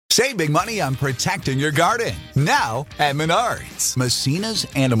Save big money on protecting your garden. Now at Menards. Messina's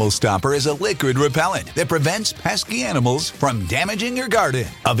Animal Stopper is a liquid repellent that prevents pesky animals from damaging your garden.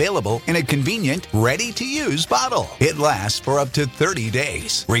 Available in a convenient, ready-to-use bottle. It lasts for up to 30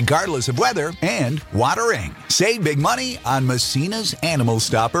 days, regardless of weather and watering. Save big money on Messina's Animal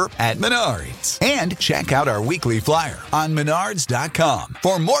Stopper at Menards. And check out our weekly flyer on Menards.com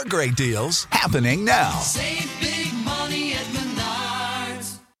for more great deals happening now. Save big money at Menards.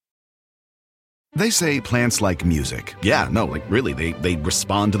 They say plants like music. Yeah, no, like really, they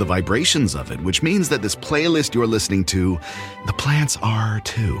respond to the vibrations of it, which means that this playlist you're listening to, the plants are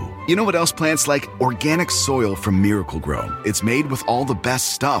too. You know what else plants like? Organic soil from Miracle-Gro. It's made with all the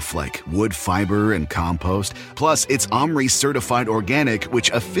best stuff like wood fiber and compost. Plus, it's OMRI certified organic,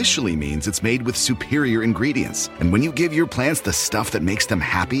 which officially means it's made with superior ingredients. And when you give your plants the stuff that makes them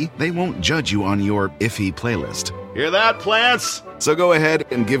happy, they won't judge you on your iffy playlist. Hear that, plants? So go ahead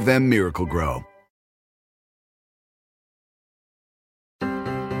and give them Miracle-Gro.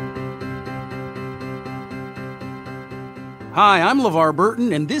 Hi, I'm LeVar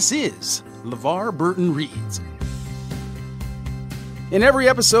Burton, and this is LeVar Burton Reads. In every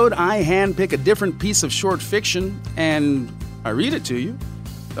episode, I handpick a different piece of short fiction, and I read it to you.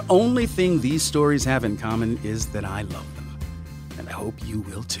 The only thing these stories have in common is that I love them, and I hope you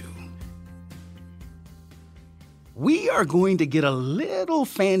will too. We are going to get a little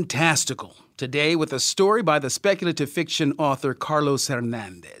fantastical today with a story by the speculative fiction author Carlos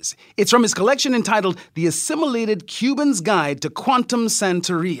Hernandez. It's from his collection entitled The Assimilated Cuban's Guide to Quantum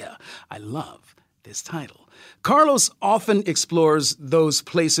Santeria. I love this title. Carlos often explores those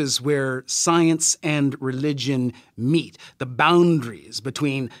places where science and religion meet, the boundaries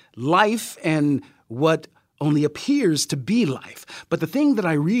between life and what only appears to be life. But the thing that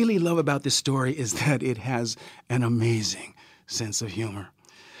I really love about this story is that it has an amazing sense of humor.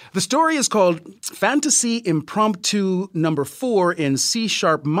 The story is called Fantasy Impromptu No. 4 in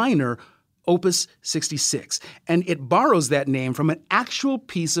C-sharp minor, Opus 66, and it borrows that name from an actual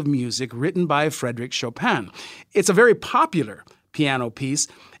piece of music written by Frédéric Chopin. It's a very popular piano piece,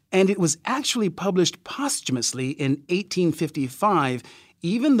 and it was actually published posthumously in 1855,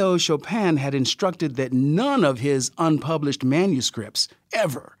 even though Chopin had instructed that none of his unpublished manuscripts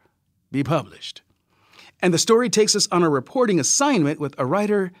ever be published. And the story takes us on a reporting assignment with a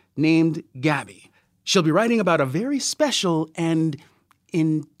writer named Gabby. She'll be writing about a very special and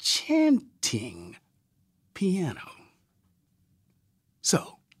enchanting piano.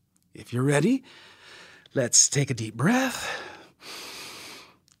 So, if you're ready, let's take a deep breath.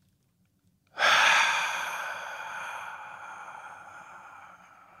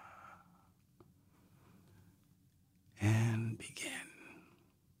 And begin.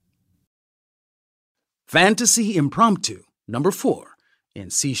 Fantasy Impromptu No. 4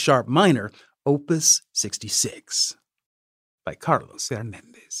 in C-sharp minor, Opus 66 by Carlos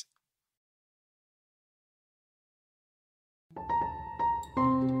Hernandez.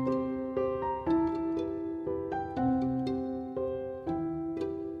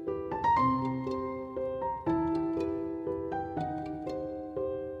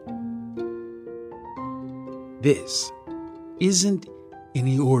 This isn't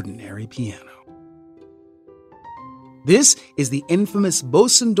any ordinary piano. This is the infamous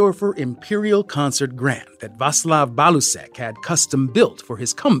Bosendorfer Imperial Concert Grand that Václav Balusek had custom built for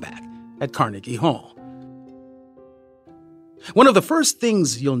his comeback at Carnegie Hall. One of the first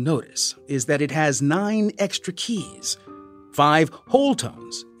things you'll notice is that it has 9 extra keys, 5 whole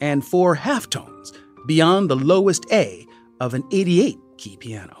tones and 4 half tones beyond the lowest A of an 88-key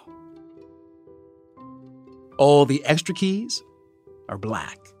piano. All the extra keys are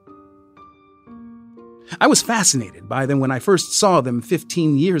black. I was fascinated by them when I first saw them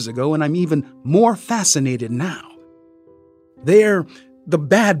 15 years ago, and I'm even more fascinated now. They're the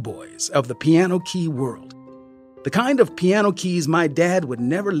bad boys of the piano key world. The kind of piano keys my dad would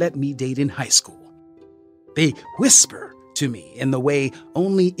never let me date in high school. They whisper to me in the way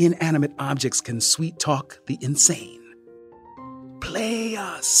only inanimate objects can sweet-talk the insane. Play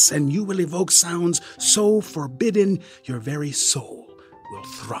us, and you will evoke sounds so forbidden your very soul will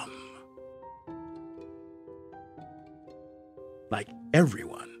thrum. Like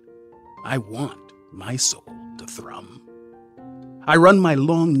everyone, I want my soul to thrum. I run my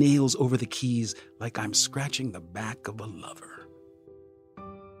long nails over the keys like I'm scratching the back of a lover.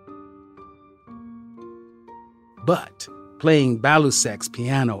 But playing Balusek's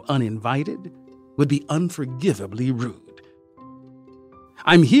piano uninvited would be unforgivably rude.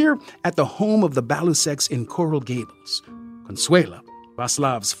 I'm here at the home of the Baluseks in Coral Gables. Consuela,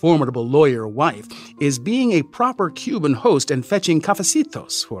 Václav's formidable lawyer wife, is being a proper Cuban host and fetching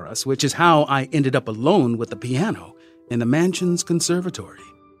cafecitos for us, which is how I ended up alone with the piano in the mansion's conservatory.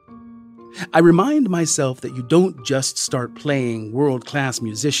 I remind myself that you don't just start playing world-class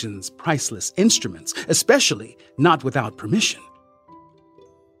musicians' priceless instruments, especially not without permission.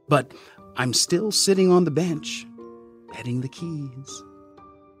 But I'm still sitting on the bench, petting the keys.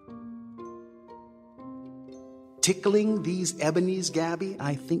 Tickling these ebonies, Gabby,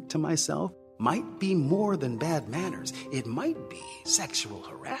 I think to myself, might be more than bad manners. It might be sexual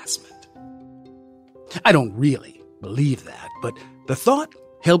harassment. I don't really believe that, but the thought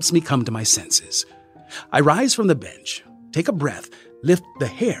helps me come to my senses. I rise from the bench, take a breath, lift the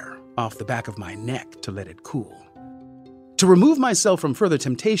hair off the back of my neck to let it cool. To remove myself from further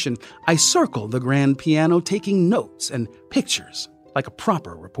temptation, I circle the grand piano, taking notes and pictures like a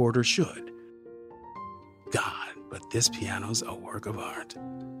proper reporter should. God, but this piano's a work of art.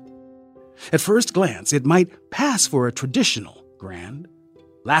 At first glance, it might pass for a traditional grand,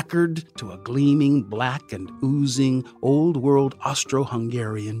 lacquered to a gleaming black and oozing old-world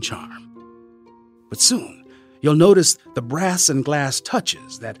Austro-Hungarian charm. But soon, you'll notice the brass and glass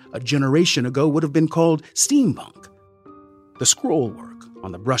touches that a generation ago would have been called steampunk. The scrollwork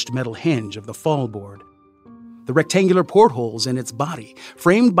on the brushed metal hinge of the fallboard, the rectangular portholes in its body,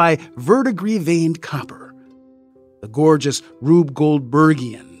 framed by verdigris-veined copper, the gorgeous Rube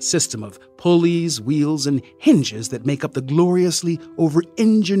Goldbergian system of pulleys, wheels, and hinges that make up the gloriously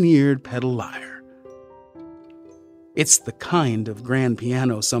over-engineered pedal lyre. It's the kind of grand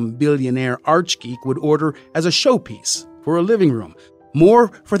piano some billionaire archgeek would order as a showpiece for a living room, more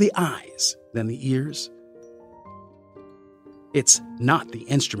for the eyes than the ears. It's not the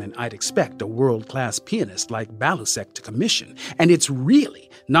instrument I'd expect a world-class pianist like Balusek to commission, and it's really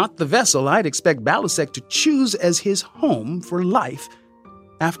not the vessel I'd expect Balusek to choose as his home for life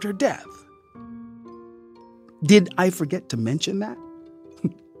after death. Did I forget to mention that?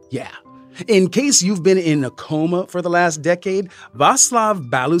 Yeah. In case you've been in a coma for the last decade, Václav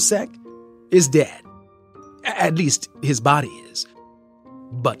Balusek is dead. At least his body is.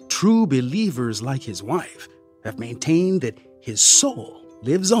 But true believers like his wife have maintained that his soul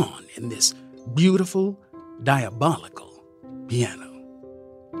lives on in this beautiful, diabolical piano.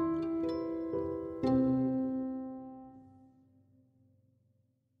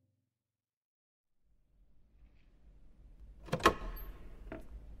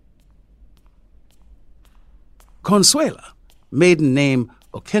 Consuela, maiden name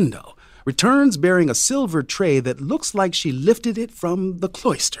Oquendo, returns bearing a silver tray that looks like she lifted it from the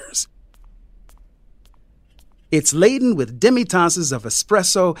cloisters. It's laden with demi-tasses of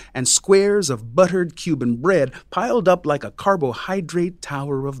espresso and squares of buttered Cuban bread piled up like a carbohydrate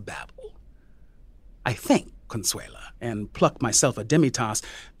tower of Babel. I thank Consuela and pluck myself a demi-tasse.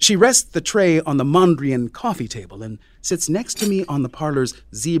 She rests the tray on the Mondrian coffee table and sits next to me on the parlor's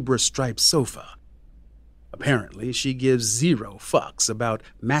zebra-striped sofa. Apparently, she gives 0 fucks about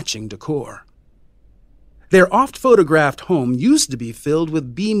matching decor. Their oft-photographed home used to be filled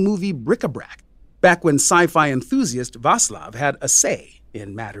with B-movie bric-a-brac, back when sci-fi enthusiast Václav had a say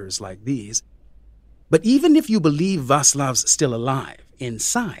in matters like these. But even if you believe Václav's still alive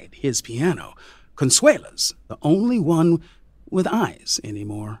inside his piano, Consuela's the only one with eyes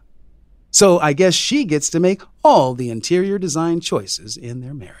anymore. So I guess she gets to make all the interior design choices in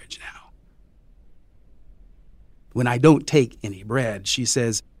their marriage now. When I don't take any bread, she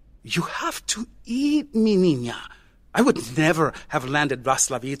says, "You have to eat, mi niña. I would never have landed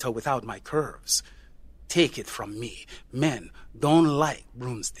Václavito without my curves. Take it from me. Men don't like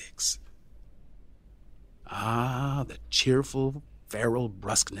broomsticks." Ah, the cheerful, feral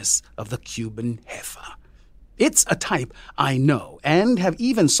brusqueness of the Cuban jefa. It's a type I know and have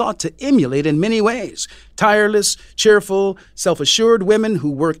even sought to emulate in many ways. Tireless, cheerful, self-assured women who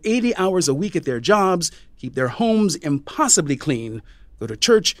work 80 hours a week at their jobs, keep their homes impossibly clean, go to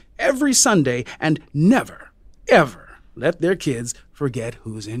church every Sunday, and never, ever let their kids forget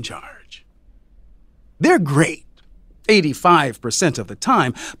who's in charge. They're great 85% of the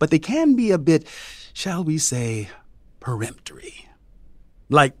time, but they can be a bit, shall we say, peremptory.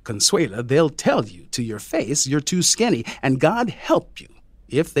 Like Consuela, they'll tell you to your face you're too skinny, and God help you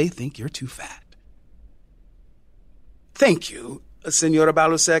if they think you're too fat. "Thank you, Senora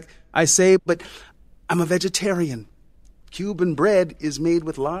Balusek," I say, but I'm a vegetarian. Cuban bread is made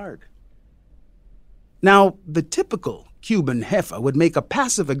with lard. Now, the typical Cuban jefa would make a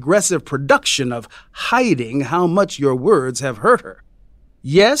passive-aggressive production of hiding how much your words have hurt her.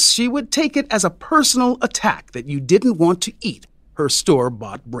 Yes, she would take it as a personal attack that you didn't want to eat her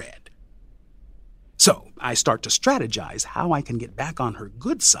store-bought bread. So I start to strategize how I can get back on her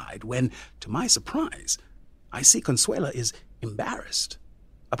good side when, to my surprise, I see Consuela is embarrassed,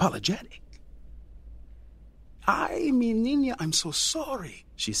 apologetic. "Ay, mi niña, I'm so sorry,"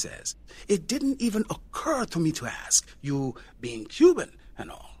 she says. "It didn't even occur to me to ask, you being Cuban and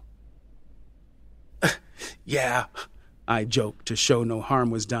all." "Yeah," I joke to show no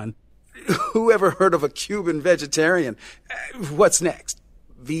harm was done. "Who ever heard of a Cuban vegetarian? What's next?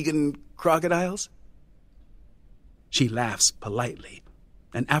 Vegan crocodiles?" She laughs politely,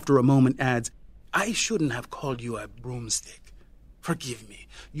 and after a moment adds, "I shouldn't have called you a broomstick. Forgive me.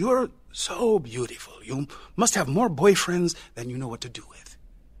 You're so beautiful. You must have more boyfriends than you know what to do with."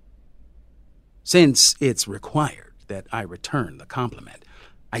 Since it's required that I return the compliment,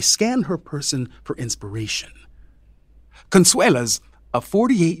 I scan her person for inspiration. Consuela's a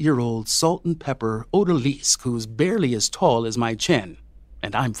 48-year-old salt and pepper odalisque who's barely as tall as my chin,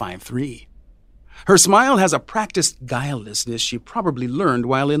 and I'm 5'3". Her smile has a practiced guilelessness she probably learned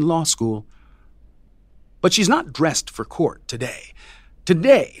while in law school. But she's not dressed for court today.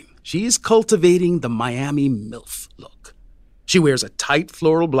 Today, she's cultivating the Miami MILF look. She wears a tight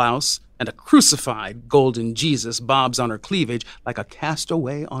floral blouse, and a crucified golden Jesus bobs on her cleavage like a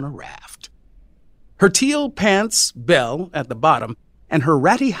castaway on a raft. Her teal pants bell at the bottom, and her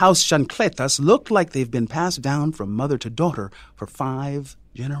ratty house chancletas look like they've been passed down from mother to daughter for 5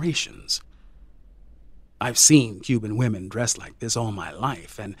 generations. I've seen Cuban women dress like this all my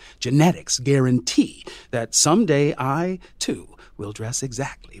life, and genetics guarantee that someday I, too, will dress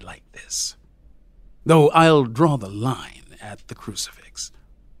exactly like this. Though I'll draw the line at the crucifix.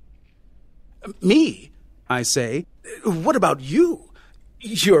 "Me?" I say. "What about you?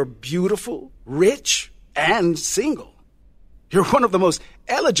 You're beautiful, rich, and single. You're one of the most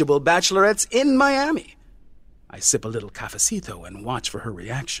eligible bachelorettes in Miami." I sip a little cafecito and watch for her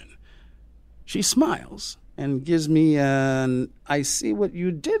reaction. She smiles and gives me an "I see what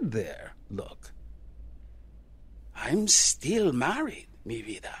you did there" look. "I'm still married, mi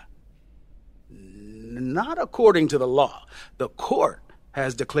vida." "Not according to the law. The court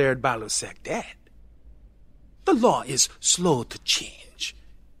has declared Balusek dead." "The law is slow to change.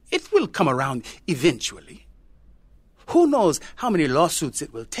 It will come around eventually. Who knows how many lawsuits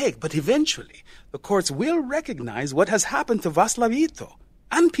it will take, but eventually the courts will recognize what has happened to Vaslavito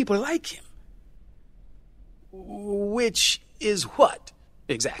and people like him." "Which is what,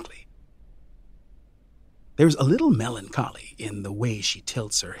 exactly?" There's a little melancholy in the way she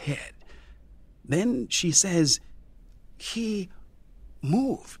tilts her head. Then she says, "He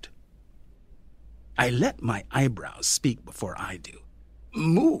moved." I let my eyebrows speak before I do.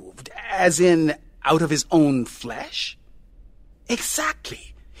 "Moved, as in out of his own flesh?"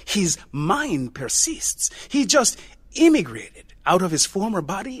 "Exactly. His mind persists. He just immigrated out of his former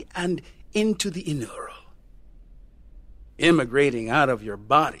body and into the inaural." Immigrating out of your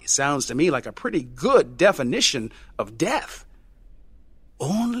body sounds to me like a pretty good definition of death.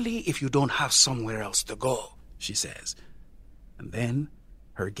 "Only if you don't have somewhere else to go," she says. And then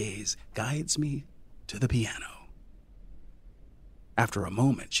her gaze guides me to the piano. After a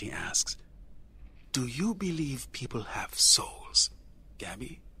moment, she asks, "Do you believe people have souls,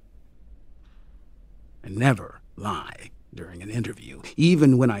 Gabby?" I never lie during an interview,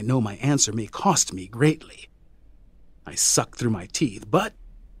 even when I know my answer may cost me greatly. I suck through my teeth, but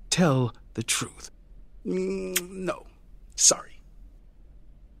tell the truth. "No, sorry."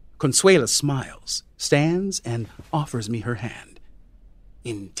 Consuela smiles, stands, and offers me her hand.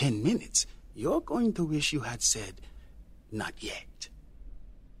 "In 10 minutes, you're going to wish you had said, 'Not yet.'"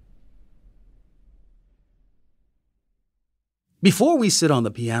 Before we sit on the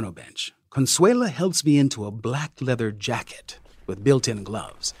piano bench, Consuela helps me into a black leather jacket with built-in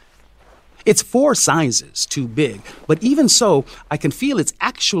gloves. It's 4 sizes too big, but even so, I can feel it's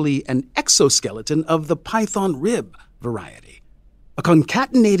actually an exoskeleton of the python rib variety. A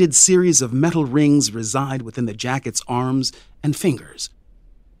concatenated series of metal rings reside within the jacket's arms and fingers.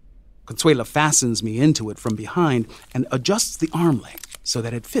 Consuela fastens me into it from behind and adjusts the arm length so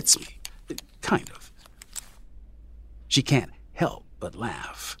that it fits me. Kind of. She can't help but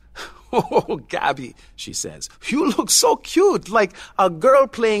laugh. "Oh, Gabby," she says, "you look so cute, like a girl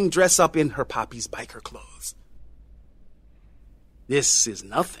playing dress-up in her papi's biker clothes." "This is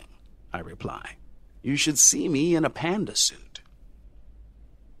nothing," I reply. "You should see me in a panda suit."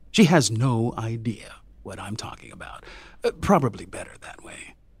 She has no idea what I'm talking about. Probably better that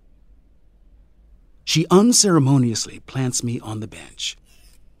way. She unceremoniously plants me on the bench.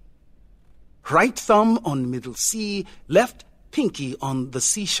 "Right thumb on middle C, left pinky on the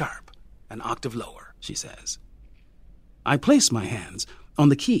C sharp. An octave lower," she says. I place my hands on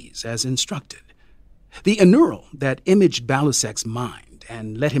the keys as instructed. The inaural that imaged Balusek's mind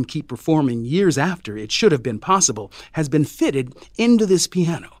and let him keep performing years after it should have been possible has been fitted into this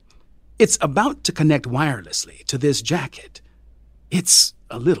piano. It's about to connect wirelessly to this jacket. It's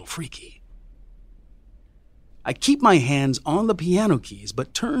a little freaky. I keep my hands on the piano keys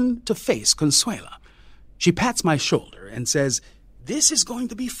but turn to face Consuela. She pats my shoulder and says, "This is going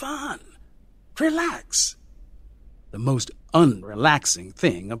to be fun. Relax." The most unrelaxing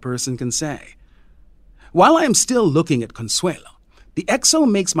thing a person can say. While I am still looking at Consuela, the EXO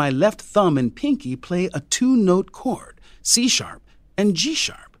makes my left thumb and pinky play a 2-note chord, C sharp and G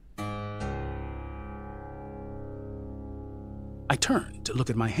sharp. I turn to look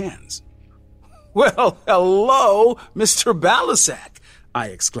at my hands. "Well, hello, Mr. Balusek," I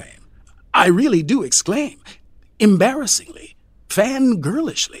exclaim. I really do exclaim, embarrassingly,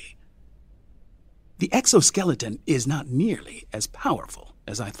 fangirlishly. The exoskeleton is not nearly as powerful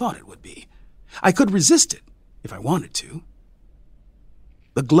as I thought it would be. I could resist it if I wanted to.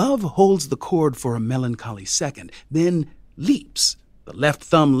 The glove holds the chord for a melancholy second, then leaps, the left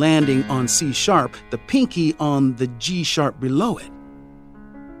thumb landing on C sharp, the pinky on the G sharp below it.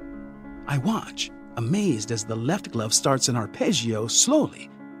 I watch, amazed as the left glove starts an arpeggio slowly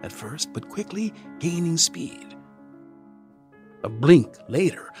at first, but quickly gaining speed. A blink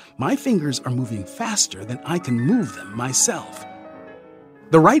later, my fingers are moving faster than I can move them myself.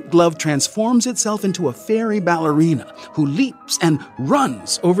 The right glove transforms itself into a fairy ballerina who leaps and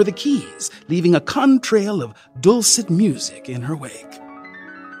runs over the keys, leaving a contrail of dulcet music in her wake.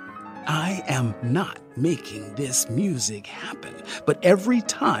 I am not making this music happen, but every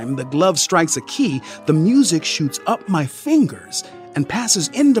time the glove strikes a key, the music shoots up my fingers and passes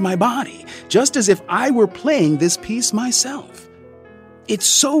into my body, just as if I were playing this piece myself. It's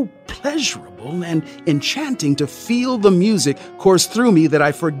so pleasurable and enchanting to feel the music course through me that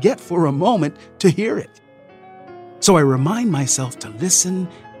I forget for a moment to hear it. So I remind myself to listen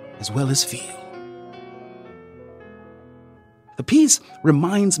as well as feel. The piece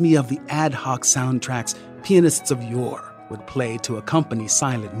reminds me of the ad hoc soundtracks pianists of yore would play to accompany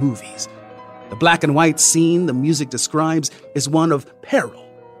silent movies. The black and white scene the music describes is one of peril,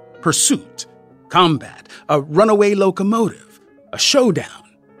 pursuit, combat, a runaway locomotive, a showdown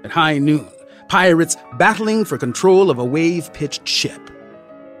at high noon, pirates battling for control of a wave-pitched ship.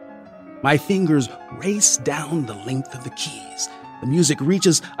 My fingers race down the length of the keys. The music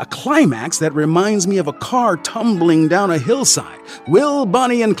reaches a climax that reminds me of a car tumbling down a hillside. Will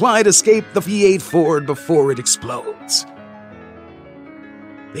Bonnie and Clyde escape the V8 Ford before it explodes?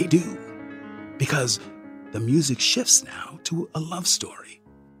 They do, because the music shifts now to a love story.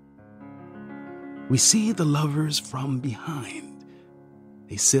 We see the lovers from behind.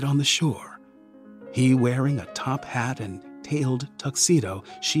 They sit on the shore, he wearing a top hat and tailed tuxedo,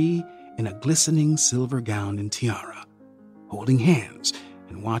 she in a glistening silver gown and tiara, holding hands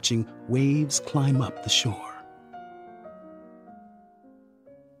and watching waves climb up the shore.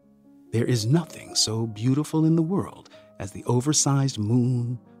 There is nothing so beautiful in the world as the oversized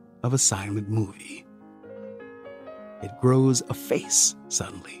moon of a silent movie. It grows a face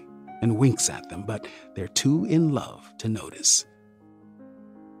suddenly and winks at them, but they're too in love to notice.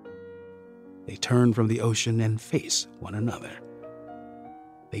 They turn from the ocean and face one another.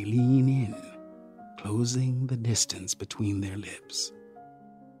 They lean in, closing the distance between their lips.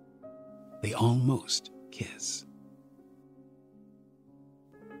 They almost kiss.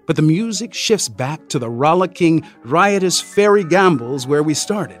 But the music shifts back to the rollicking, riotous fairy gambols where we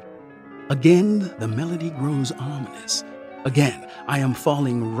started. Again, the melody grows ominous. Again, I am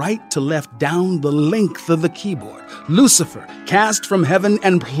falling right to left down the length of the keyboard. Lucifer, cast from heaven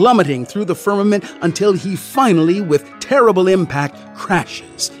and plummeting through the firmament until he finally, with terrible impact,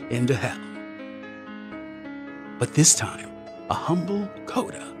 crashes into hell. But this time, a humble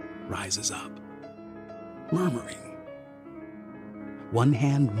coda rises up, murmuring. One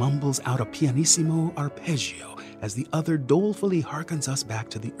hand mumbles out a pianissimo arpeggio as the other dolefully hearkens us back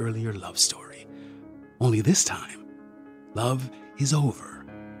to the earlier love story. Only this time, love is over,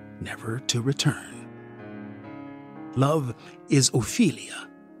 never to return. Love is Ophelia,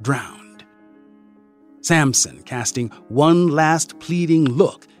 drowned. Samson casting one last pleading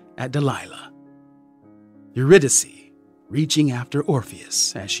look at Delilah. Eurydice reaching after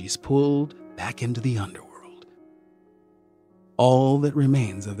Orpheus as she's pulled back into the underworld. All that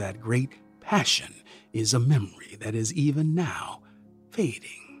remains of that great passion is a memory that is even now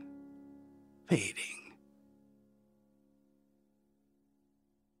fading.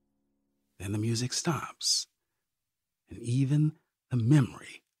 Then the music stops, and even the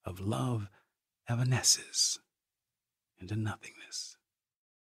memory of love evanesces into nothingness.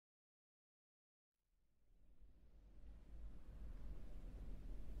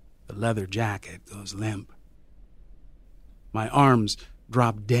 The leather jacket goes limp. My arms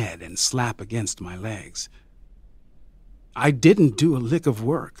drop dead and slap against my legs. I didn't do a lick of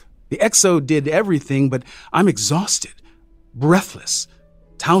work. The XO did everything, but I'm exhausted, breathless,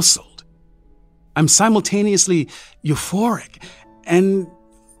 tousled. I'm simultaneously euphoric and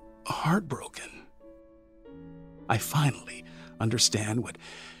heartbroken. I finally understand what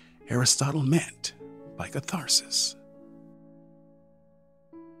Aristotle meant by catharsis.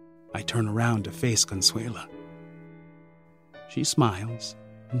 I turn around to face Consuela. She smiles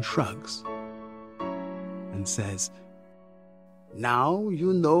and shrugs and says, "Now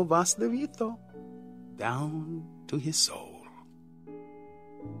you know Vaslevito, down to his soul."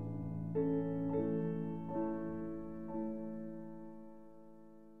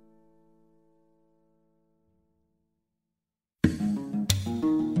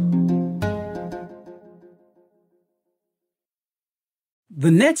 The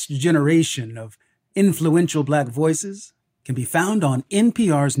next generation of influential Black voices can be found on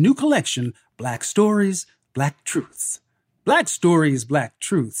NPR's new collection, Black Stories, Black Truths. Black Stories, Black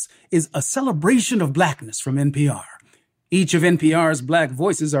Truths is a celebration of Blackness from NPR. Each of NPR's Black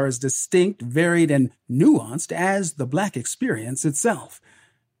voices are as distinct, varied, and nuanced as the Black experience itself.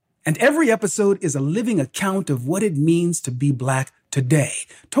 And every episode is a living account of what it means to be Black today,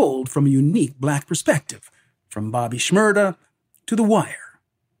 told from a unique Black perspective, from Bobby Shmurda to The Wire,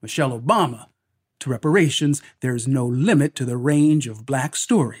 Michelle Obama to reparations. There's no limit to the range of Black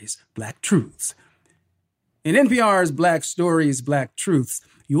stories, Black truths. In NPR's Black Stories, Black Truths,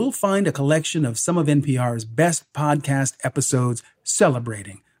 you'll find a collection of some of NPR's best podcast episodes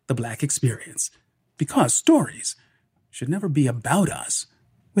celebrating the Black experience. Because stories should never be about us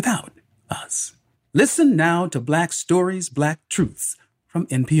without us. Listen now to Black Stories, Black Truths from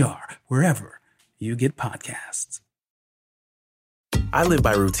NPR, wherever you get podcasts. I live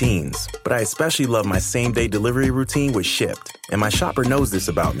by routines, but I especially love my same-day delivery routine with Shipt. And my shopper knows this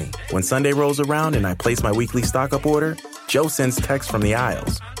about me. When Sunday rolls around and I place my weekly stock-up order, Joe sends texts from the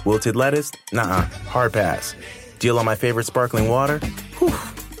aisles. Wilted lettuce? Nuh-uh. Hard pass. Deal on my favorite sparkling water? Whew.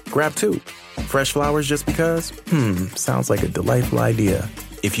 Grab two. Fresh flowers just because? Sounds like a delightful idea.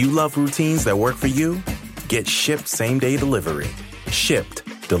 If you love routines that work for you, get Shipt same-day delivery. Shipt.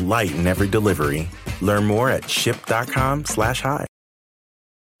 Delight in every delivery. Learn more at shipt.com/hi.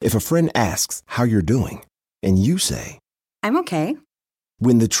 If a friend asks how you're doing, and you say, "I'm okay,"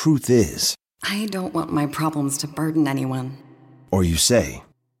 when the truth is, I don't want my problems to burden anyone. or you say,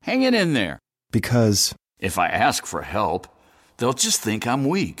 "Hang it in there." because, If I ask for help, they'll just think I'm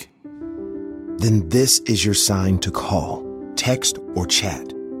weak. then this is your sign to call, text, or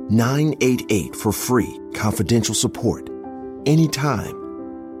chat 988 for free, confidential support. Anytime.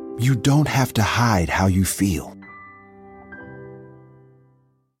 You don't have to hide how you feel.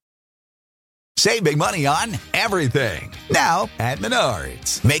 Save big money on everything. Now at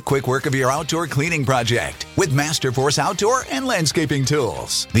Menards. Make quick work of your outdoor cleaning project with Masterforce outdoor and landscaping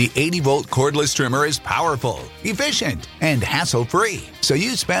tools. The 80-volt cordless trimmer is powerful, efficient, and hassle-free. So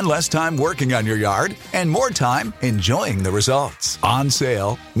you spend less time working on your yard and more time enjoying the results. On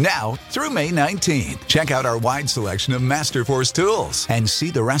sale now through May 19th. Check out our wide selection of Masterforce tools and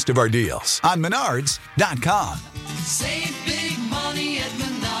see the rest of our deals on Menards.com. Save big money at Menards.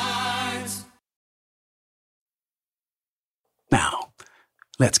 Now,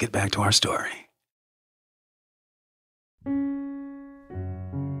 let's get back to our story.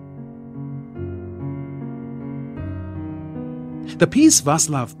 The piece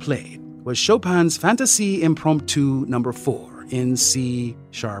Václav played was Chopin's Fantasie Impromptu No. 4 in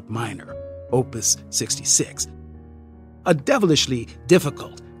C-sharp minor, Opus 66. A devilishly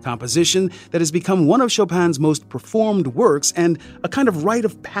difficult composition that has become one of Chopin's most performed works and a kind of rite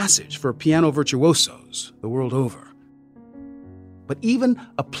of passage for piano virtuosos the world over. But even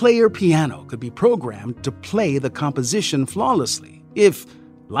a player piano could be programmed to play the composition flawlessly, if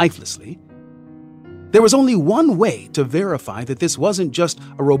lifelessly. There was only one way to verify that this wasn't just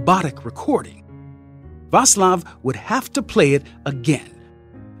a robotic recording. Václav would have to play it again,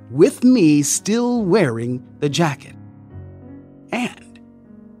 with me still wearing the jacket. And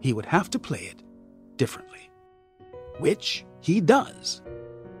he would have to play it differently, which he does.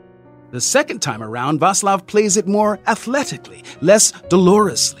 The second time around, Václav plays it more athletically, less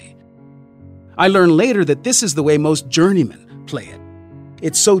dolorously. I learned later that this is the way most journeymen play it.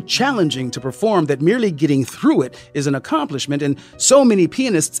 It's so challenging to perform that merely getting through it is an accomplishment, and so many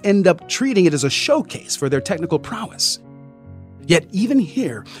pianists end up treating it as a showcase for their technical prowess. Yet even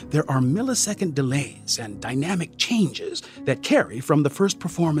here, there are millisecond delays and dynamic changes that carry from the first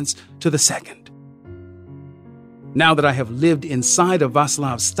performance to the second. Now that I have lived inside of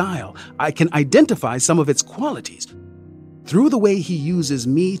Václav's style, I can identify some of its qualities through the way he uses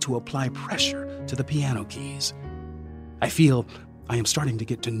me to apply pressure to the piano keys. I feel I am starting to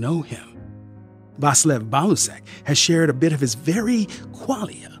get to know him. Václav Balusek has shared a bit of his very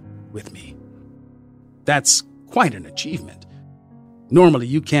qualia with me. That's quite an achievement. Normally,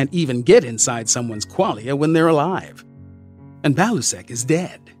 you can't even get inside someone's qualia when they're alive. And Balusek is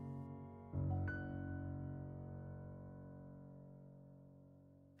dead.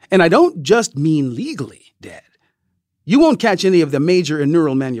 And I don't just mean legally dead. You won't catch any of the major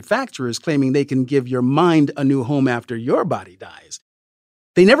neural manufacturers claiming they can give your mind a new home after your body dies.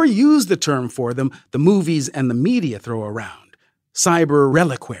 They never use the term for them the movies and the media throw around, cyber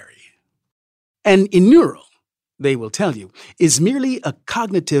reliquary. An ineural, they will tell you, is merely a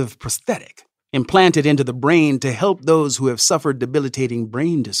cognitive prosthetic implanted into the brain to help those who have suffered debilitating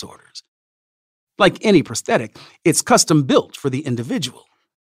brain disorders. Like any prosthetic, it's custom built for the individual.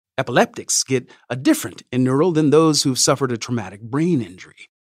 Epileptics get a different ineural than those who've suffered a traumatic brain injury.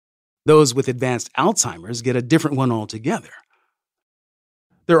 Those with advanced Alzheimer's get a different one altogether.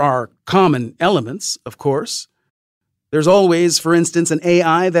 There are common elements, of course. There's always, for instance, an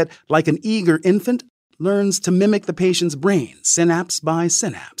AI that, like an eager infant, learns to mimic the patient's brain, synapse by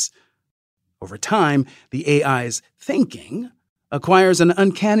synapse. Over time, the AI's thinking acquires an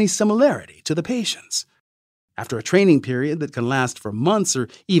uncanny similarity to the patient's. After a training period that can last for months or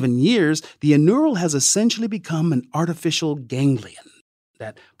even years, the ineural has essentially become an artificial ganglion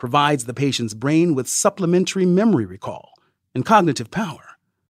that provides the patient's brain with supplementary memory recall and cognitive power.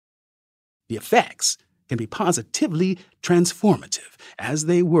 The effects can be positively transformative, as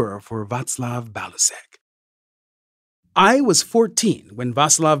they were for Václav Balusek. I was 14 when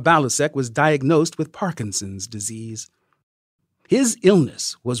Václav Balusek was diagnosed with Parkinson's disease. His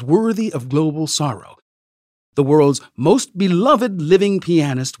illness was worthy of global sorrow. The world's most beloved living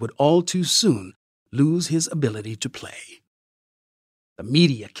pianist would all too soon lose his ability to play. The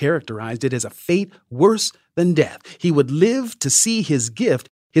media characterized it as a fate worse than death. He would live to see his gift,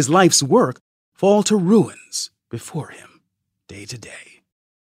 his life's work, fall to ruins before him, day to day.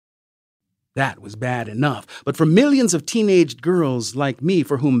 That was bad enough, but for millions of teenage girls like me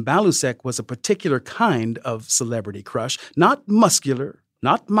for whom Balusek was a particular kind of celebrity crush, not muscular,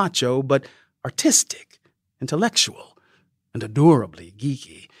 not macho, but artistic, intellectual, and adorably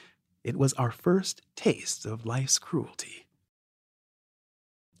geeky, it was our first taste of life's cruelty.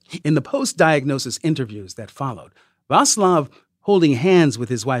 In the post-diagnosis interviews that followed, Václav, holding hands with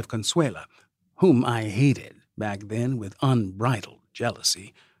his wife Consuela, whom I hated back then with unbridled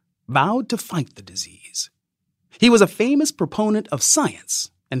jealousy, vowed to fight the disease. He was a famous proponent of science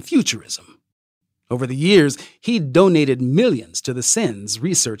and futurism. Over the years, he donated millions to the SENS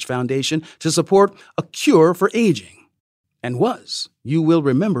Research Foundation to support a cure for aging, and was, you will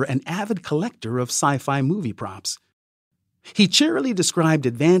remember, an avid collector of sci-fi movie props. He cheerily described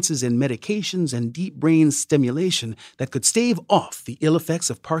advances in medications and deep brain stimulation that could stave off the ill effects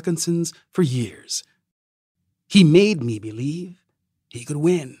of Parkinson's for years. He made me believe he could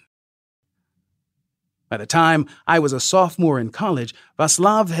win. By the time I was a sophomore in college,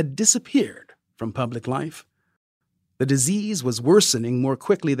 Václav had disappeared from public life. The disease was worsening more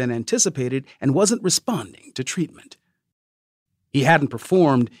quickly than anticipated and wasn't responding to treatment. He hadn't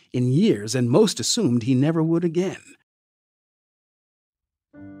performed in years, and most assumed he never would again.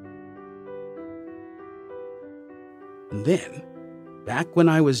 And then, back when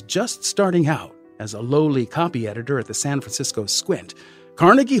I was just starting out as a lowly copy editor at the San Francisco Squint,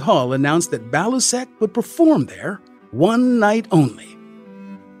 Carnegie Hall announced that Balusek would perform there one night only.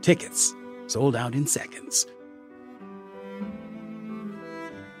 Tickets sold out in seconds.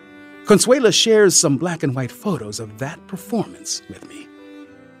 Consuela shares some black and white photos of that performance with me.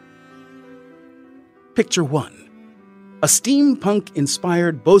 Picture 1. A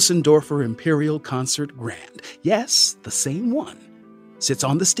steampunk-inspired Bosendorfer Imperial Concert Grand. Yes, the same one. Sits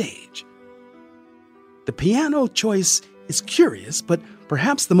on the stage. The piano choice is curious, but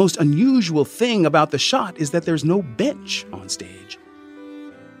perhaps the most unusual thing about the shot is that there's no bench on stage.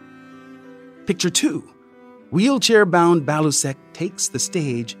 Picture 2. Wheelchair-bound Balusek takes the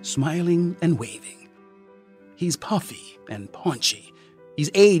stage, smiling and waving. He's puffy and paunchy.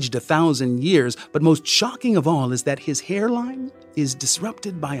 He's aged 1,000 years, but most shocking of all is that his hairline is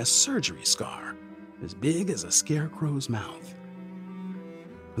disrupted by a surgery scar, as big as a scarecrow's mouth.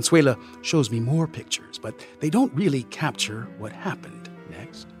 Consuela shows me more pictures, but they don't really capture what happened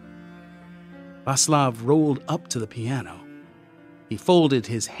next. Václav rolled up to the piano. He folded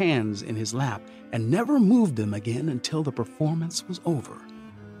his hands in his lap and never moved them again until the performance was over.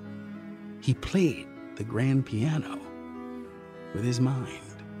 He played the grand piano with his mind.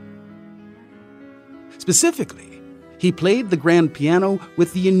 Specifically, he played the grand piano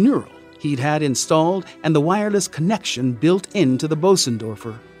with the neural he'd had installed and the wireless connection built into the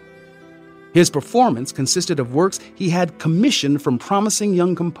Bosendorfer. His performance consisted of works he had commissioned from promising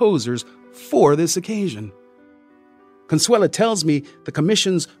young composers for this occasion. Consuela tells me the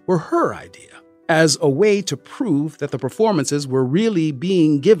commissions were her idea, as a way to prove that the performances were really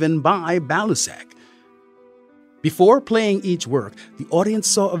being given by Balusek. Before playing each work, the audience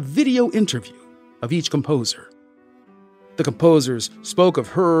saw a video interview of each composer. The composers spoke of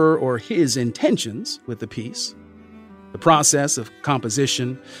her or his intentions with the piece, the process of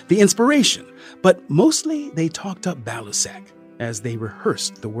composition, the inspiration, but mostly they talked up Balusek as they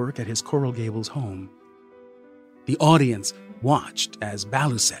rehearsed the work at his Coral Gables home. The audience watched as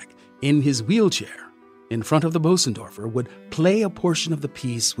Balusek, in his wheelchair, in front of the Bosendorfer, would play a portion of the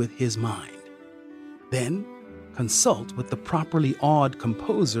piece with his mind, then consult with the properly awed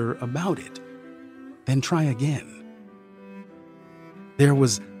composer about it, then try again. There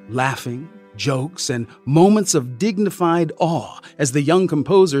was laughing, jokes, and moments of dignified awe as the young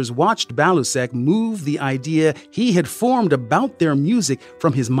composers watched Balusek move the idea he had formed about their music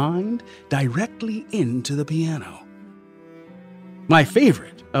from his mind directly into the piano. My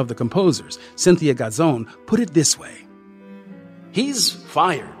favorite of the composers, Cynthia Gazon, put it this way: "He's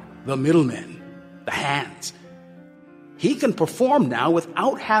fired the middlemen, the hands. He can perform now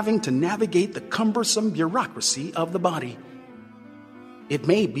without having to navigate the cumbersome bureaucracy of the body. It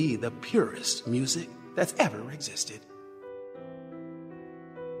may be the purest music that's ever existed."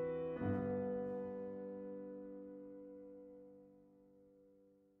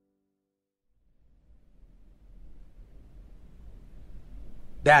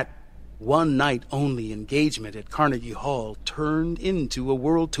 That one-night-only engagement at Carnegie Hall turned into a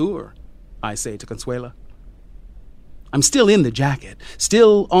world tour, I say to Consuela. I'm still in the jacket,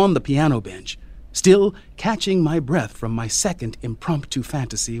 still on the piano bench, still catching my breath from my second impromptu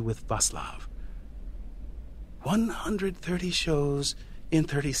fantasy with Václav. 130 shows in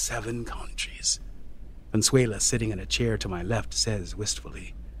 37 countries, Consuela, sitting in a chair to my left, says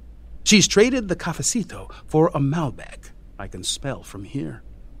wistfully. She's traded the cafecito for a Malbec I can smell from here.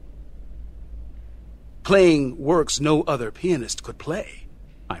 Playing works no other pianist could play,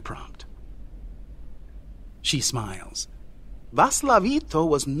 I prompt. She smiles. Vaslavito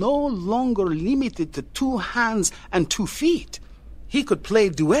was no longer limited to 2 hands and 2 feet. He could play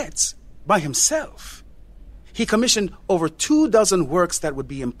duets by himself. He commissioned over 24 works that would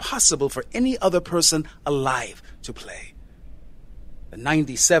be impossible for any other person alive to play. The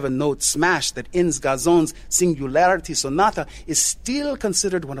 97-note smash that ends Gazon's Singularity Sonata is still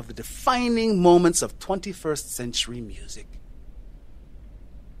considered one of the defining moments of 21st century music.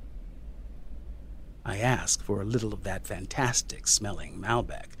 I ask for a little of that fantastic-smelling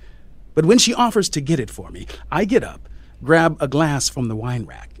Malbec, but when she offers to get it for me, I get up, grab a glass from the wine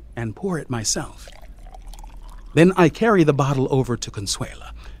rack, and pour it myself. Then I carry the bottle over to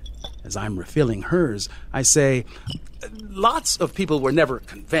Consuela. As I'm refilling hers, I say, lots of people were never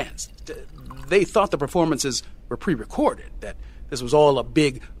convinced. They thought the performances were pre-recorded, that this was all a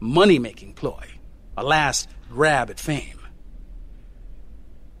big money-making ploy, a last grab at fame.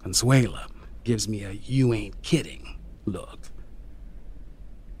 Consuela gives me a "you ain't kidding" look.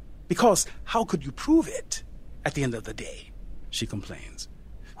 Because how could you prove it at the end of the day, she complains.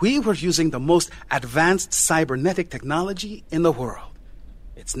 We were using the most advanced cybernetic technology in the world.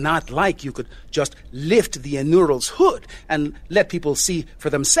 It's not like you could just lift the neural's hood and let people see for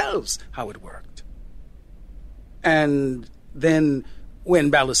themselves how it worked. And then,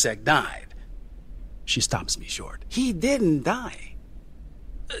 when Balusek died, she stops me short. He didn't die.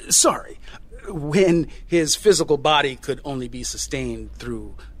 Sorry, when his physical body could only be sustained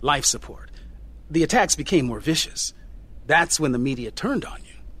through life support, the attacks became more vicious. That's when the media turned on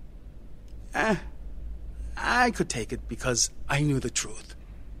you. I could take it because I knew the truth.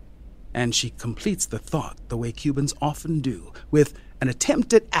 And she completes the thought the way Cubans often do, with an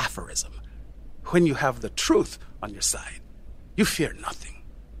attempted aphorism. When you have the truth on your side, you fear nothing.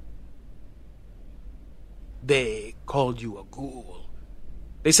 They called you a ghoul.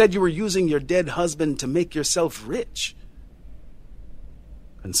 They said you were using your dead husband to make yourself rich.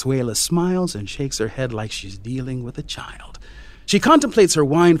 Consuela smiles and shakes her head like she's dealing with a child. She contemplates her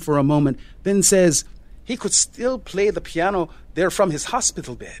wine for a moment, then says he could still play the piano there from his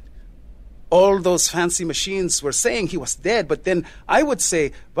hospital bed. All those fancy machines were saying he was dead, but then I would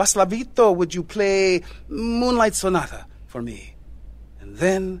say, Vaslavito, would you play Moonlight Sonata for me? And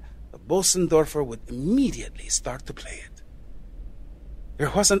then the Bosendorfer would immediately start to play it. There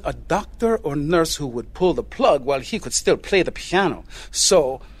wasn't a doctor or nurse who would pull the plug while he could still play the piano.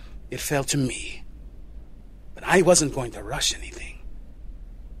 So it fell to me. But I wasn't going to rush anything.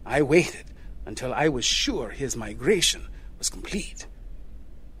 I waited until I was sure his migration was complete.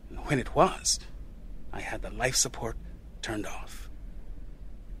 And when it was, I had the life support turned off.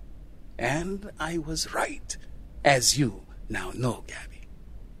 And I was right, as you now know, Gabby.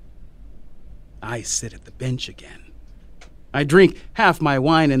 I sit at the bench again. I drink half my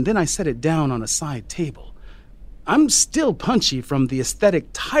wine and then I set it down on a side table. I'm still punchy from the aesthetic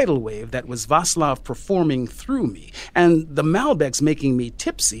tidal wave that was Václav performing through me, and the Malbecs making me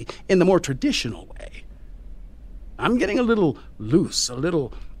tipsy in the more traditional way. I'm getting a little loose, a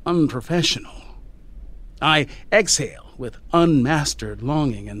little unprofessional. I exhale with unmastered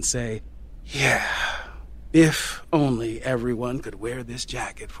longing and say, yeah, if only everyone could wear this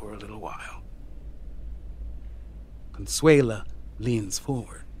jacket for a little while. Consuela leans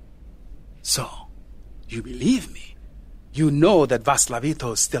forward. So, you believe me? You know that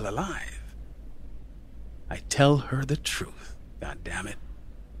Vaslavito is still alive? I tell her the truth, goddammit.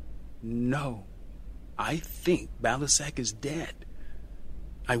 No, I think Balasek is dead.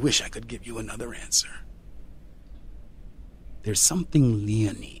 I wish I could give you another answer. There's something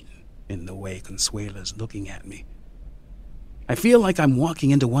leonine in the way Consuela's looking at me. I feel like I'm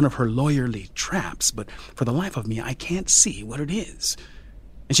walking into one of her lawyerly traps, but for the life of me, I can't see what it is.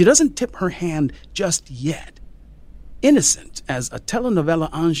 And she doesn't tip her hand just yet. Innocent as a telenovela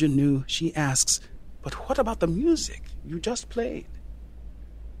ingenue, she asks, but what about the music you just played?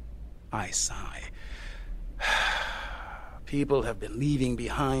 I sigh. People have been leaving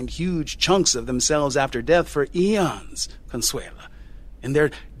behind huge chunks of themselves after death for eons, Consuela, in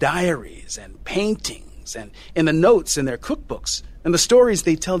their diaries and paintings and in the notes in their cookbooks and the stories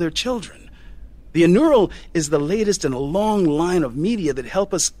they tell their children. The Inaugural is the latest in a long line of media that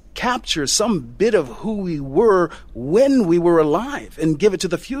help us capture some bit of who we were when we were alive and give it to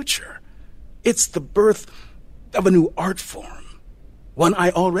the future. It's the birth of a new art form, one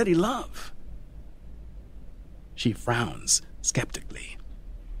I already love. She frowns skeptically.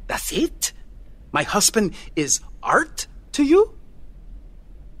 That's it? My husband is art to you?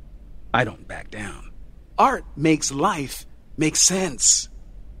 I don't back down. Art makes life make sense.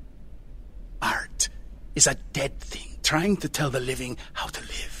 Art is a dead thing trying to tell the living how to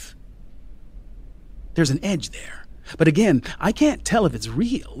live. There's an edge there. But again, I can't tell if it's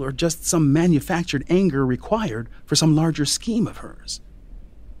real or just some manufactured anger required for some larger scheme of hers.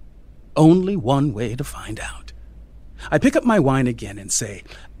 Only one way to find out. I pick up my wine again and say,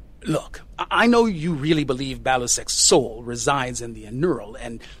 look, I know you really believe Balusek's soul resides in the Inaugural,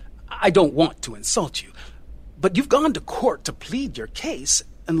 and I don't want to insult you, but you've gone to court to plead your case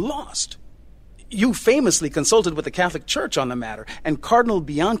and lost. You famously consulted with the Catholic Church on the matter, and Cardinal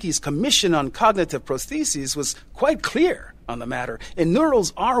Bianchi's commission on cognitive prostheses was quite clear on the matter.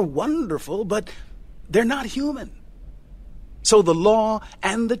 Inaugurals are wonderful, but they're not human. So the law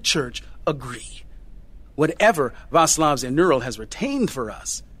and the Church agree. Whatever Václav's inaugural has retained for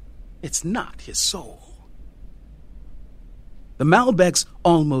us, it's not his soul. The Malbecs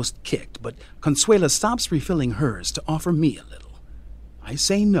almost kicked, but Consuela stops refilling hers to offer me a little. I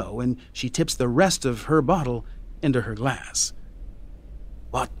say no, and she tips the rest of her bottle into her glass.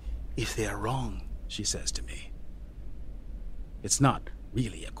 What if they are wrong, she says to me. It's not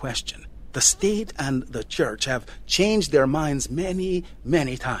really a question. The state and the church have changed their minds many,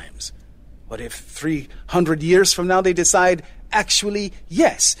 many times. What if 300 years from now they decide, actually,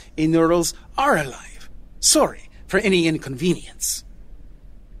 yes, inaugurals are alive. Sorry for any inconvenience.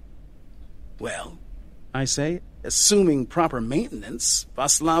 Well, I say, assuming proper maintenance,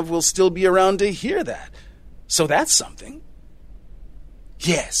 Václav will still be around to hear that. So that's something.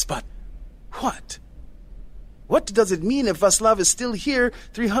 Yes, but what? What does it mean if Václav is still here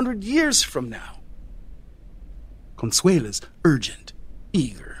 300 years from now? Consuela's urgent,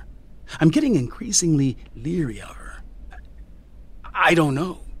 eager. I'm getting increasingly leery of her. I don't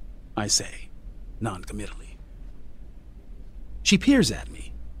know, I say, non-committally. She peers at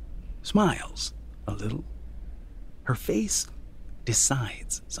me, smiles a little. Her face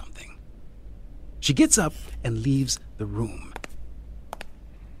decides something. She gets up and leaves the room.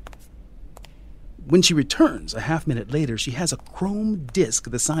 When she returns a half-minute later, she has a chrome disc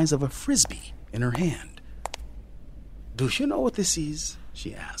the size of a frisbee in her hand. Do you know what this is?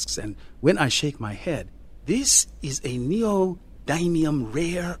 She asks, and when I shake my head, this is a neodymium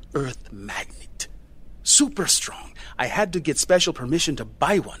rare earth magnet. Super strong. I had to get special permission to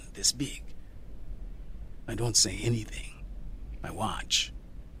buy one this big. I don't say anything. I watch.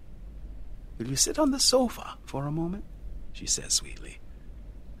 Will you sit on the sofa for a moment? She says sweetly.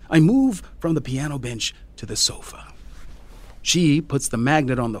 I move from the piano bench to the sofa. She puts the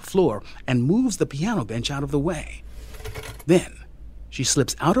magnet on the floor and moves the piano bench out of the way. Then she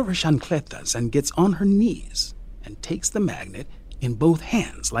slips out of her chancletas and gets on her knees and takes the magnet in both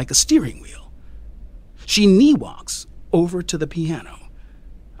hands like a steering wheel. She knee walks over to the piano.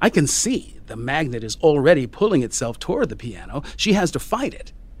 I can see the magnet is already pulling itself toward the piano. She has to fight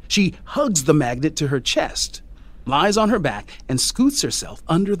it. She hugs the magnet to her chest, lies on her back, and scoots herself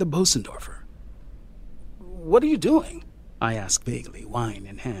under the Bosendorfer. "What are you doing?" I ask vaguely, wine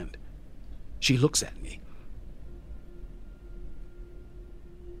in hand. She looks at me.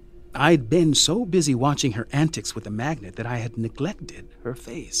 I'd been so busy watching her antics with the magnet that I had neglected her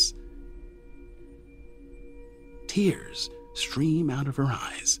face. Tears stream out of her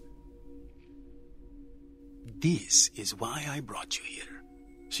eyes. "This is why I brought you here,"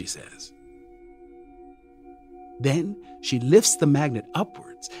 she says. Then she lifts the magnet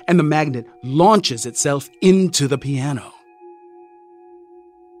upwards, and the magnet launches itself into the piano.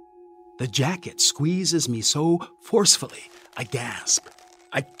 The jacket squeezes me so forcefully, I gasp.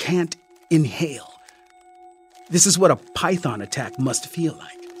 I can't inhale. This is what a python attack must feel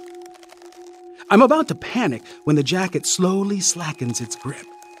like. I'm about to panic when the jacket slowly slackens its grip.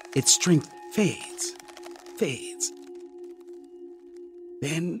 Its strength fades.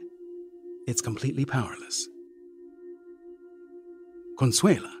 Then it's completely powerless.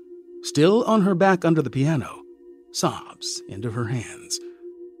 Consuela, still on her back under the piano, sobs into her hands.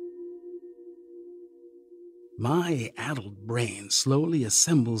 My addled brain slowly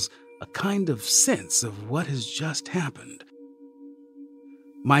assembles a kind of sense of what has just happened.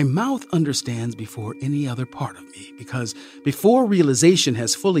 My mouth understands before any other part of me, because before realization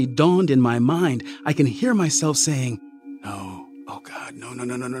has fully dawned in my mind, I can hear myself saying, "No, oh God, no,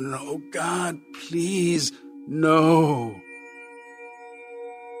 oh God, please, no."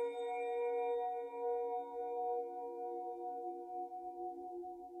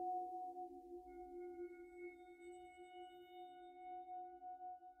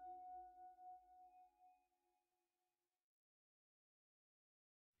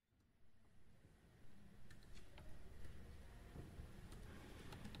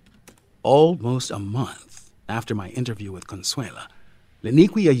 Almost a month after my interview with Consuela,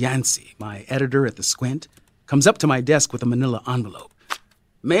 Leniquia Yancey, my editor at The Squint, comes up to my desk with a manila envelope.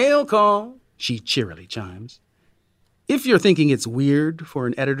 "Mail call," she cheerily chimes. If you're thinking it's weird for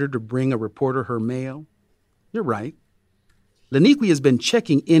an editor to bring a reporter her mail, you're right. Leniquia has been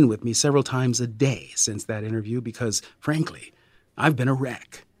checking in with me several times a day since that interview because, frankly, I've been a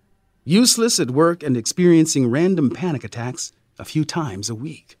wreck. Useless at work and experiencing random panic attacks a few times a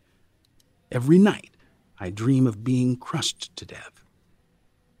week. Every night, I dream of being crushed to death.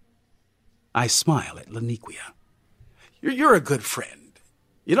 I smile at Leniquia. You're a good friend.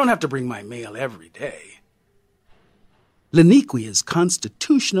 You don't have to bring my mail every day." Leniquia is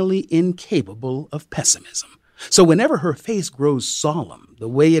constitutionally incapable of pessimism, so whenever her face grows solemn the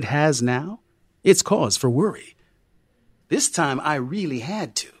way it has now, it's cause for worry. "This time I really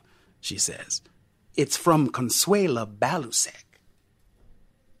had to," she says. "It's from Consuela Balusek."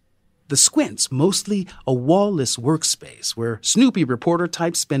 The Squint's mostly a wall-less workspace where Snoopy reporter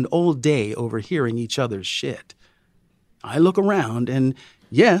types spend all day overhearing each other's shit. I look around and,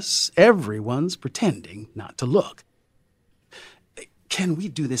 yes, everyone's pretending not to look. "Can we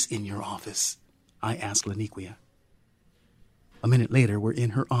do this in your office?" I ask Leniquia. A minute later, we're in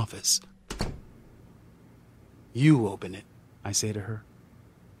her office. "You open it," I say to her.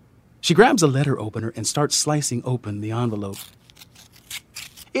 She grabs a letter opener and starts slicing open the envelope.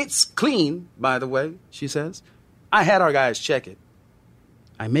 "It's clean, by the way," she says. "I had our guys check it."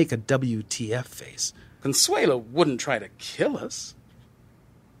 I make a WTF face. Consuela wouldn't try to kill us.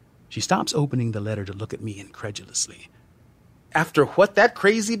 She stops opening the letter to look at me incredulously. "After what that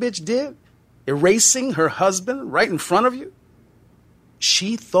crazy bitch did? Erasing her husband right in front of you?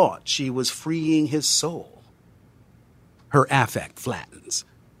 She thought she was freeing his soul." Her affect flattens.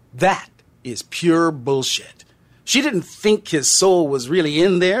 That is pure bullshit. She didn't think his soul was really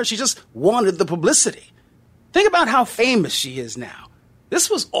in there. She just wanted the publicity. Think about how famous she is now. This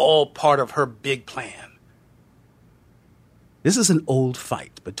was all part of her big plan. This is an old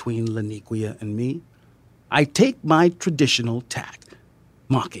fight between Leniquia and me. I take my traditional tack,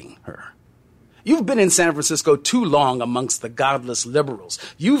 mocking her. "You've been in San Francisco too long amongst the godless liberals.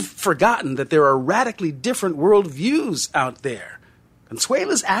 You've forgotten that there are radically different worldviews out there.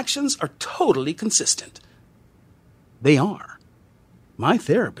 Consuela's actions are totally consistent." They are. My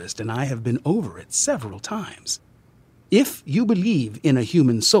therapist and I have been over it several times. If you believe in a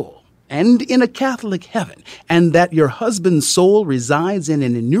human soul, and in a Catholic heaven, and that your husband's soul resides in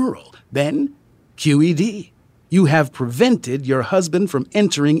an inaugural, then QED. You have prevented your husband from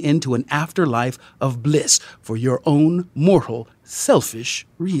entering into an afterlife of bliss for your own mortal, selfish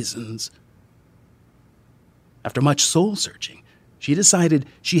reasons. After much soul-searching, she decided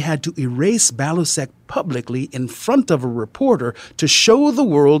she had to erase Balusek publicly in front of a reporter to show the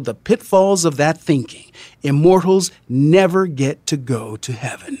world the pitfalls of that thinking. Immortals never get to go to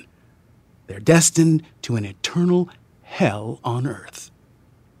heaven. They're destined to an eternal hell on earth.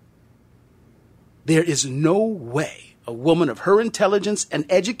 There is no way a woman of her intelligence and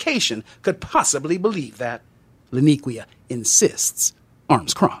education could possibly believe that. Laniquia insists,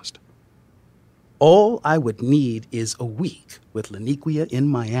 arms crossed. All I would need is a week with Laniquia in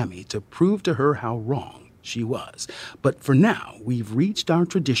Miami to prove to her how wrong she was. But for now, we've reached our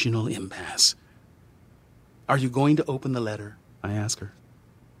traditional impasse. Are you going to open the letter? I ask her.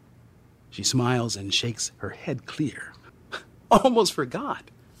 She smiles and shakes her head clear. Almost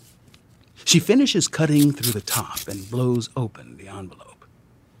forgot. She finishes cutting through the top and blows open the envelope.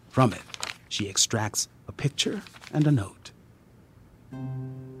 From it, she extracts a picture and a note.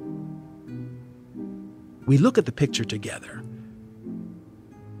 We look at the picture together.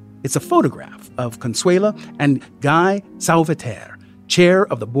 It's a photograph of Consuela and Guy Sauveterre, chair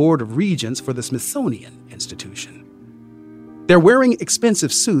of the Board of Regents for the Smithsonian Institution. They're wearing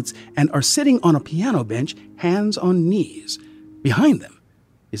expensive suits and are sitting on a piano bench, hands on knees. Behind them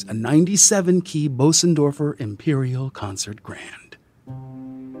is a 97-key Bosendorfer Imperial Concert Grand.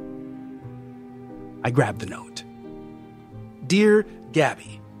 I grab the note. Dear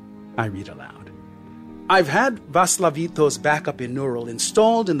Gabby, I read aloud. I've had Vaslavito's backup inaugural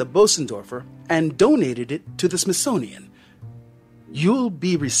installed in the Bosendorfer and donated it to the Smithsonian. You'll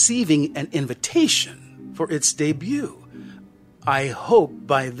be receiving an invitation for its debut. I hope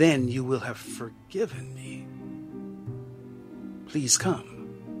by then you will have forgiven me. Please come.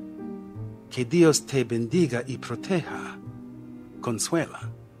 Que Dios te bendiga y proteja. Consuela.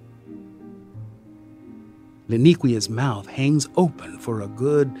 Laniquia's mouth hangs open for a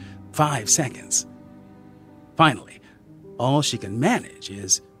good 5 seconds. Finally, all she can manage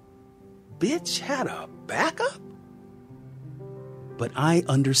is, bitch had a backup? But I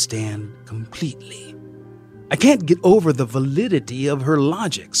understand completely. I can't get over the validity of her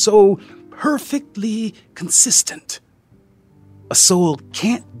logic, so perfectly consistent. A soul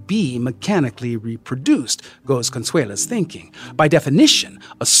can't be mechanically reproduced, goes Consuela's thinking. By definition,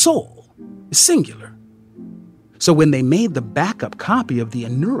 a soul is singular. So when they made the backup copy of the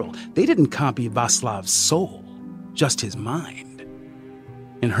inaugural, they didn't copy Vaslav's soul, just his mind.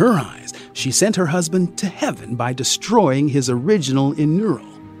 In her eyes, she sent her husband to heaven by destroying his original inaugural.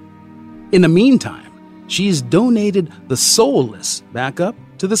 In the meantime, she's donated the soulless backup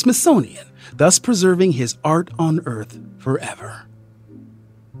to the Smithsonian, thus preserving his art on earth forever.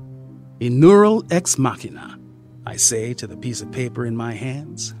 Inaugural ex machina, I say to the piece of paper in my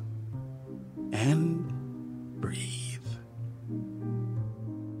hands, and breathe.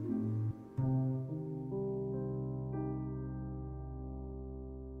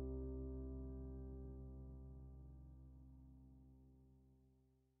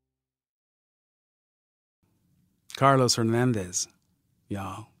 Carlos Hernandez,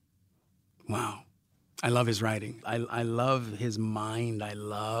 y'all. Wow. I love his writing. I love his mind. I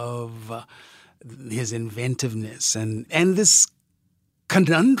love his inventiveness and this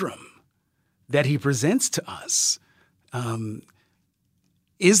conundrum that he presents to us.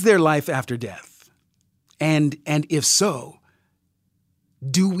 Is there life after death? And if so,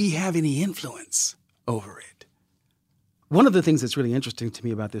 do we have any influence over it? One of the things that's really interesting to me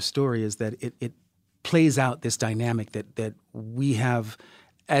about this story is that it plays out this dynamic that we have,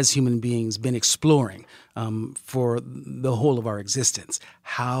 as human beings, been exploring for the whole of our existence.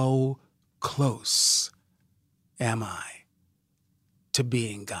 How close am I to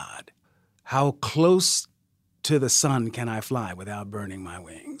being God? How close to the sun can I fly without burning my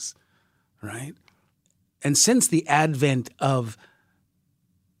wings, right? And since the advent of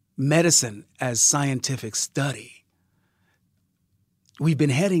medicine as scientific study, we've been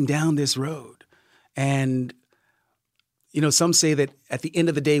heading down this road. And, you know, some say that at the end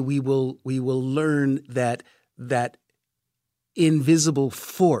of the day, we will learn that invisible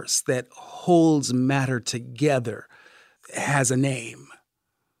force that holds matter together has a name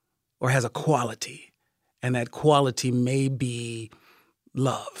or has a quality. And that quality may be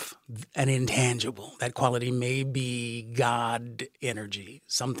love, an intangible. That quality may be God energy,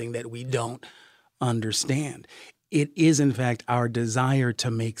 something that we don't understand. It is, in fact, our desire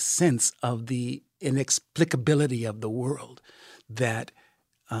to make sense of the inexplicability of the world that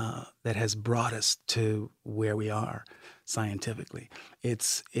that has brought us to where we are scientifically.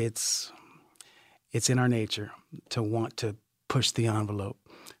 It's in our nature to want to push the envelope,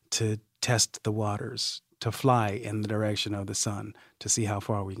 to test the waters, to fly in the direction of the sun, to see how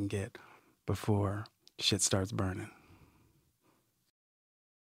far we can get before shit starts burning.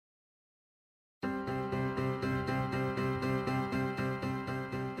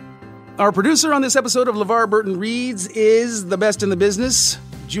 Our producer on this episode of LeVar Burton Reads is the best in the business,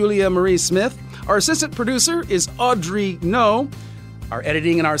 Julia Marie Smith. Our assistant producer is Audrey No. Our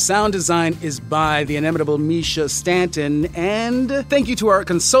editing and our sound design is by the inimitable Misha Stanton. And thank you to our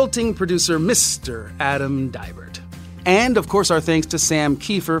consulting producer, Mr. Adam Dybert. And, of course, our thanks to Sam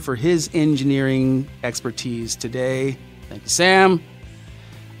Kiefer for his engineering expertise today. Thank you, Sam.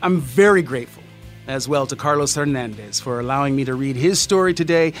 I'm very grateful as well to Carlos Hernandez for allowing me to read his story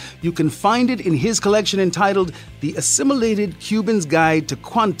today. You can find it in his collection entitled The Assimilated Cuban's Guide to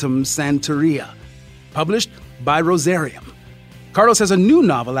Quantum Santeria, published by Rosarium. Carlos has a new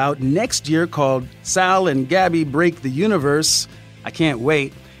novel out next year called Sal and Gabby Break the Universe. I can't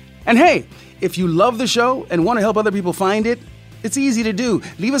wait. And hey, if you love the show and want to help other people find it, it's easy to do.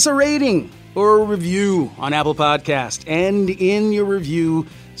 Leave us a rating or a review on Apple Podcast. And in your review,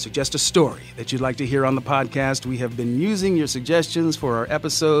 suggest a story that you'd like to hear on the podcast. We have been using your suggestions for our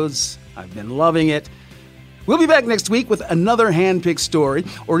episodes. I've been loving it. We'll be back next week with another hand-picked story.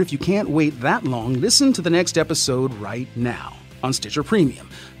 Or if you can't wait that long, listen to the next episode right now on Stitcher Premium.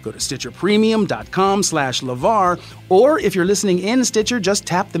 Go to StitcherPremium.com/LeVar, or if you're listening in Stitcher, just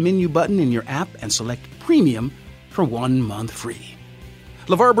tap the menu button in your app and select Premium for 1 month free.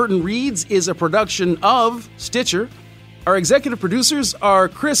 LeVar Burton Reads is a production of Stitcher. Our executive producers are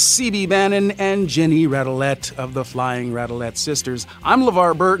Chris C.B. Bannon and Jenny Rattolette of the Flying Rattolette Sisters. I'm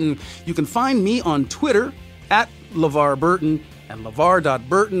LeVar Burton. You can find me on Twitter at LeVar Burton and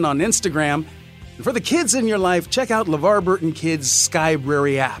LeVar.Burton on Instagram. And for the kids in your life, check out LeVar Burton Kids'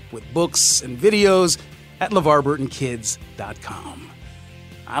 Skybrary app with books and videos at LeVarBurtonKids.com.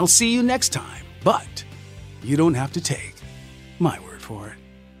 I'll see you next time, but you don't have to take my word for it.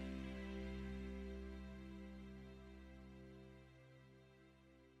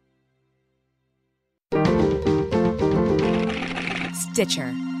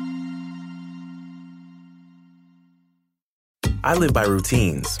 Stitcher. I live by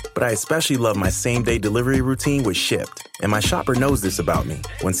routines, but I especially love my same-day delivery routine with Shipt. And my shopper knows this about me.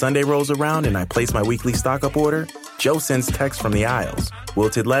 When Sunday rolls around and I place my weekly stock-up order, Joe sends texts from the aisles.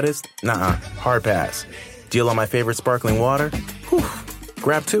 Wilted lettuce? Nuh-uh. Hard pass. Deal on my favorite sparkling water? Whew.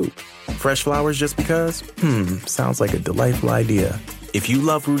 Grab 2. Fresh flowers just because? Sounds like a delightful idea. If you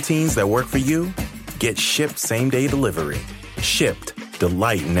love routines that work for you, get Shipt same-day delivery. Shipt.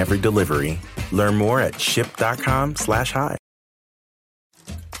 Delight in every delivery. Learn more at shipt.com/hi.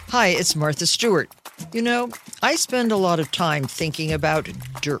 Hi, it's Martha Stewart. You know, I spend a lot of time thinking about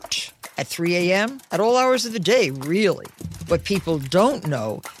dirt. At 3 a.m., at all hours of the day, really. What people don't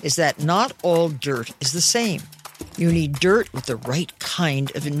know is that not all dirt is the same. You need dirt with the right kind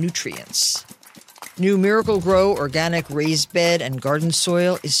of nutrients. New Miracle-Gro organic raised bed and garden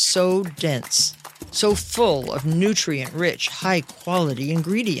soil is so dense, so full of nutrient-rich, high-quality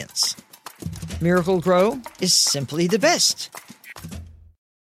ingredients. Miracle-Gro is simply the best.